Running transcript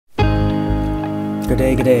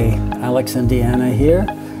Good day. Alex and Deanna here,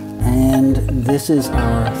 and this is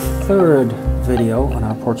our third video on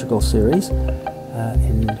our Portugal series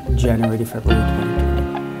in January to February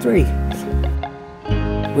 2023.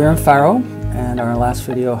 We're in Faro, and our last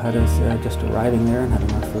video had us just arriving there and having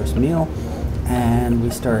our first meal, and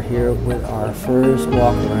we start here with our first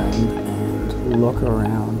walk around and look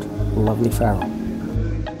around lovely Faro.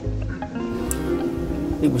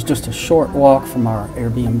 It was just a short walk from our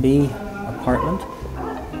Airbnb apartment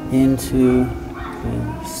into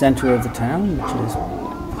the center of the town, which is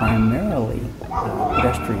primarily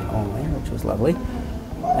pedestrian only, which was lovely.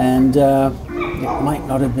 And it might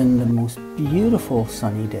not have been the most beautiful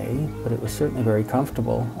sunny day, but it was certainly very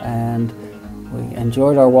comfortable. And we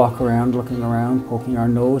enjoyed our walk around, looking around, poking our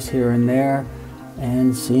nose here and there,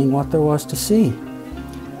 and seeing what there was to see.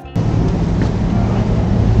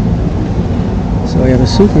 So we have a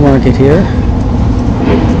supermarket here.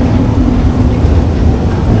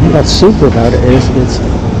 What's super about it is it's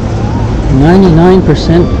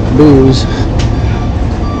 99% booze,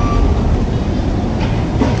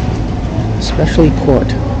 especially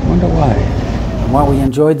port. Wonder why. And while we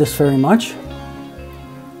enjoyed this very much,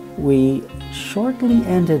 we shortly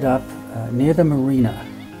ended up near the marina.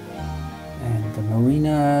 And the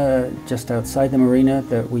marina, just outside the marina,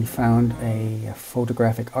 that we found a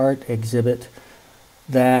photographic art exhibit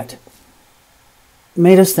that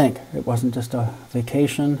made us think. It wasn't just a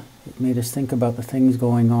vacation. It made us think about the things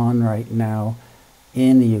going on right now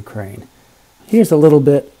in the Ukraine. Here's a little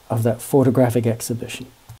bit of that photographic exhibition.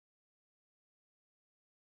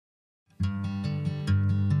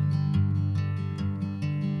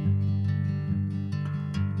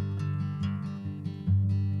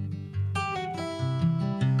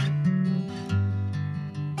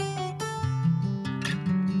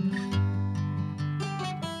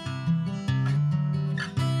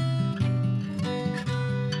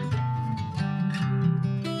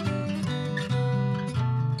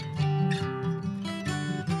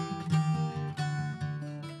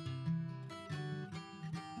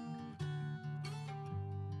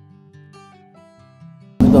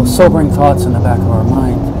 Those sobering thoughts in the back of our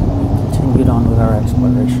mind, we continued on with our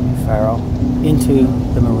exploration of Faro into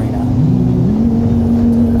the marina.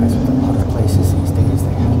 And, as with a lot of places these days,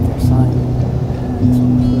 they have their sign. It's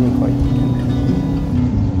really quite unique.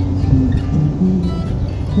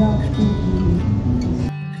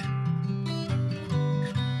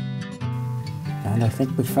 And I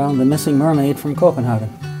think we found the missing mermaid from Copenhagen.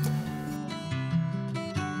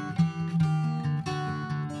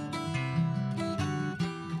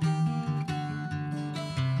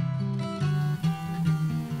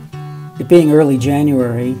 It being early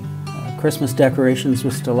January, Christmas decorations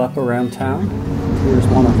were still up around town. Here's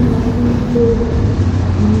one of them.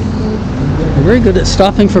 They're very good at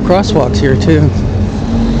stopping for crosswalks here too.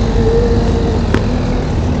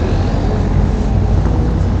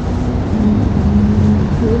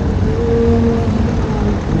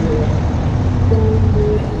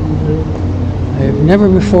 I have never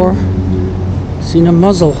before seen a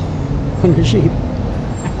muzzle on a sheep.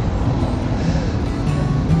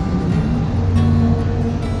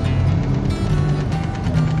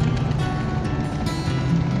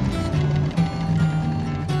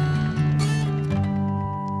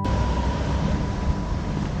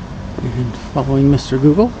 And following Mr.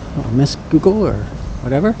 Google, or Miss Google, or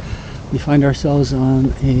whatever, we find ourselves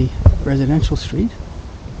on a residential street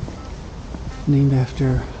named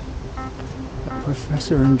after a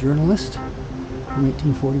professor and journalist from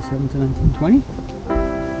 1847 to 1920.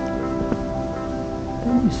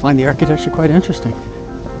 I just find the architecture quite interesting,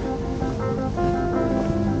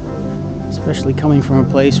 especially coming from a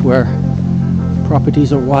place where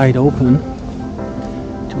properties are wide open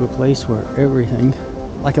to a place where everything,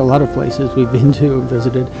 like a lot of places we've been to and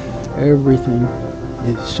visited, everything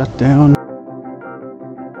is shut down.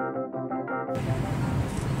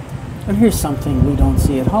 And here's something we don't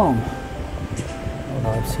see at home,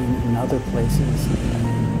 although I've seen it in other places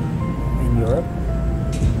in Europe,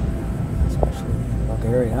 especially in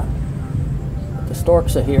Bulgaria. But the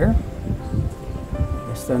storks are here. I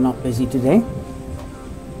guess they're not busy today,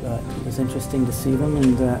 but it was interesting to see them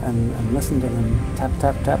and listen to them tap,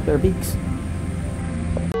 tap, tap their beaks.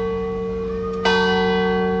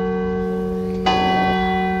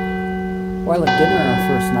 While at dinner our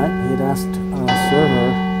first night, we had asked our server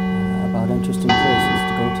about interesting places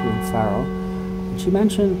to go to in Faro, and she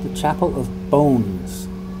mentioned the Chapel of Bones,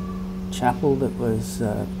 a chapel that was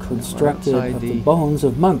constructed of the bones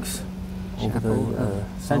of monks over the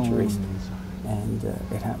centuries. And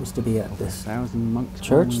it happens to be at this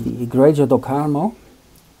church, the Igreja do Carmo,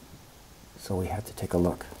 so we had to take a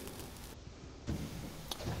look.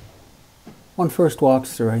 One first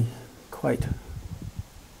walks through a quite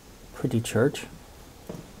pretty church,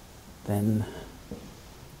 then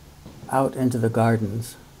out into the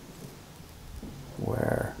gardens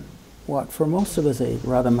where what for most of us a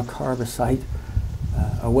rather macabre sight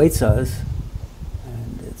awaits us.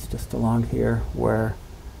 And it's just along here where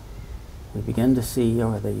we begin to see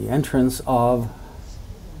the entrance of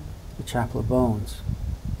the Chapel of Bones.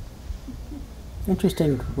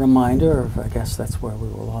 Interesting reminder of, I guess that's where we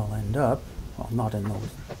will all end up. Well, not in those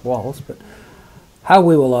walls, but how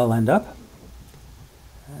we will all end up.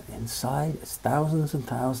 Inside, it's thousands and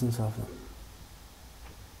thousands of them.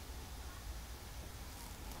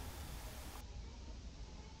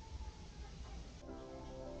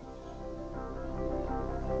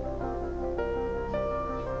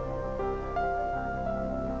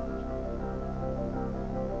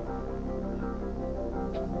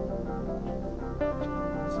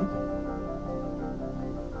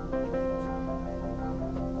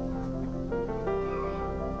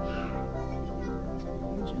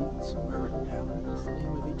 Somewhere written down is the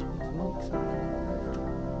name of each of these monks.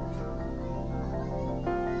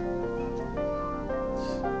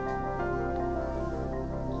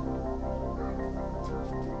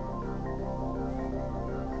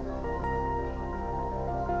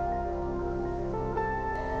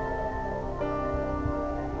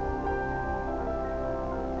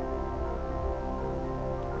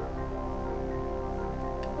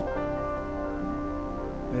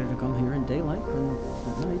 Better to come here in daylight than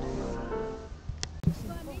at night.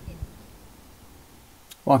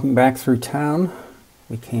 Walking back through town,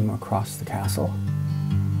 we came across the castle.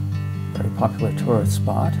 Very popular tourist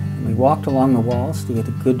spot. And we walked along the walls to get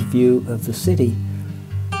a good view of the city.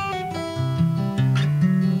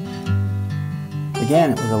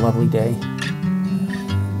 Again, it was a lovely day.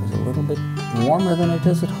 It was a little bit warmer than it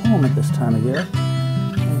is at home at this time of year.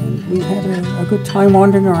 And we had a good time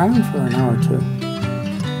wandering around for an hour or two.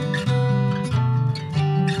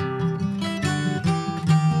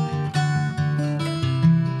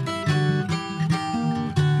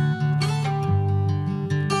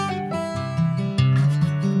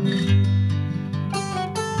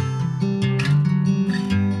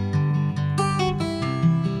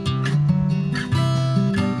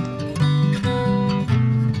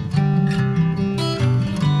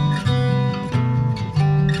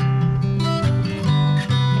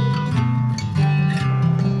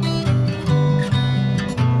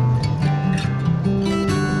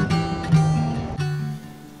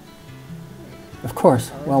 Of course,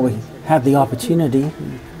 while we had the opportunity,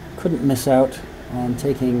 we couldn't miss out on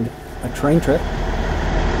taking a train trip.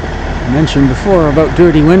 I mentioned before about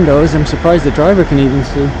dirty windows. I'm surprised the driver can even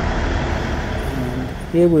see. And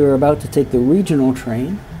here we were about to take the regional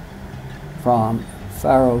train from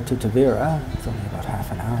Faro to Tavira. It's only about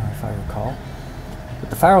half an hour if I recall.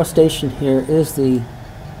 But the Faro station here is the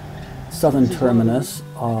southern terminus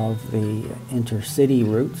of the intercity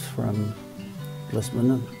routes from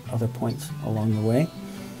Lisbon and other points along the way.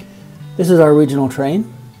 This is our regional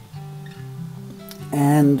train,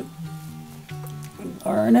 and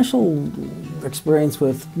our initial experience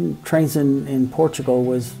with trains in Portugal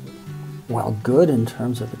was, well, good in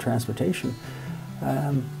terms of the transportation.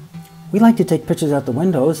 We like to take pictures out the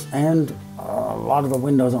windows, and a lot of the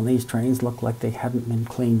windows on these trains look like they hadn't been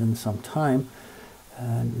cleaned in some time.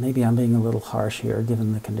 Maybe I'm being a little harsh here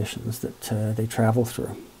given the conditions that they travel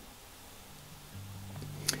through.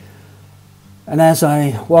 And as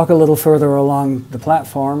I walk a little further along the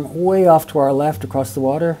platform, way off to our left across the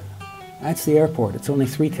water, that's the airport. It's only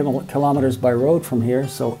 3 kilometers by road from here,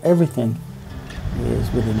 so everything is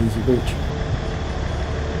within easy reach.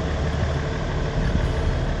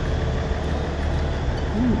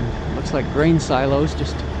 Looks like grain silos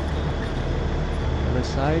just on this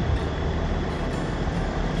side.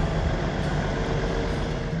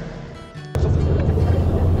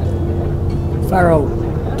 Faro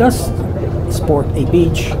does sport a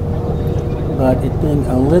beach, but it being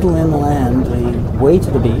a little inland, the way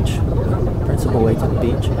to the beach, the principal way to the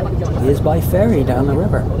beach, is by ferry down the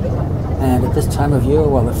river. And at this time of year,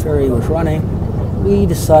 while the ferry was running, we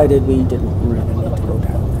decided we didn't really need to go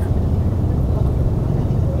down there.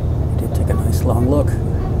 We did take a nice long look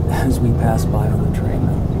as we passed by on the train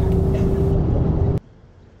though.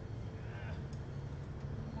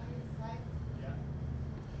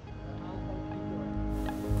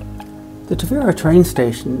 The Tavira train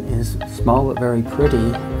station is small but very pretty,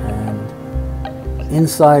 and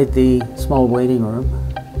inside the small waiting room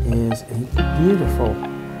is a beautiful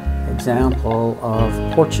example of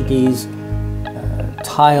Portuguese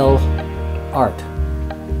tile art.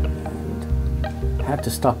 And I had to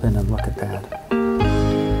stop in and look at that.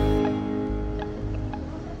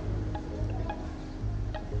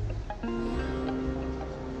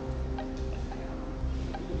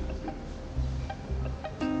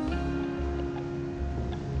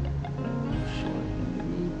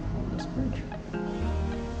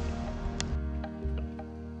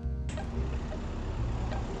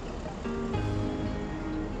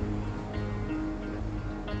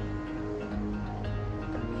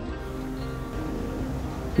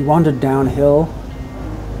 We wandered downhill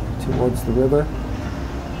towards the river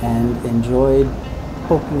and enjoyed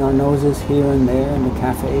poking our noses here and there in the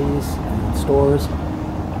cafes and stores,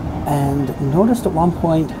 and noticed at one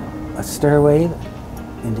point a stairway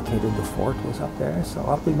that indicated the fort was up there, so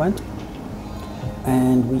up we went,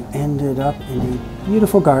 and we ended up in a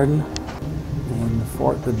beautiful garden in the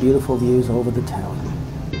fort with beautiful views over the town.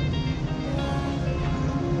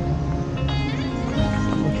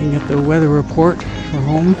 Looking at the weather report for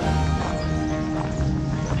home.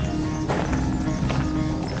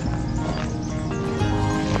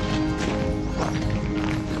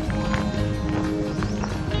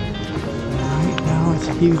 Right now it's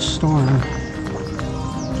a huge storm.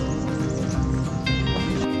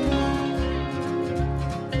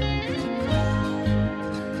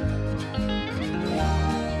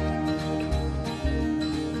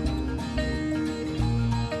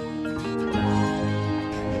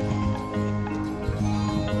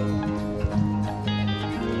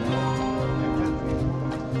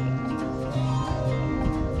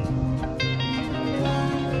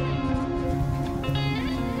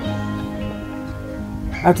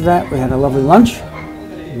 After that, we had a lovely lunch,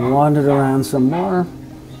 wandered around some more,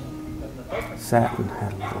 sat and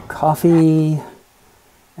had a little coffee,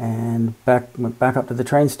 and went back up to the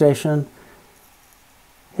train station,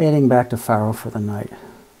 heading back to Faro for the night.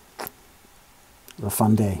 It was a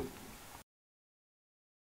fun day.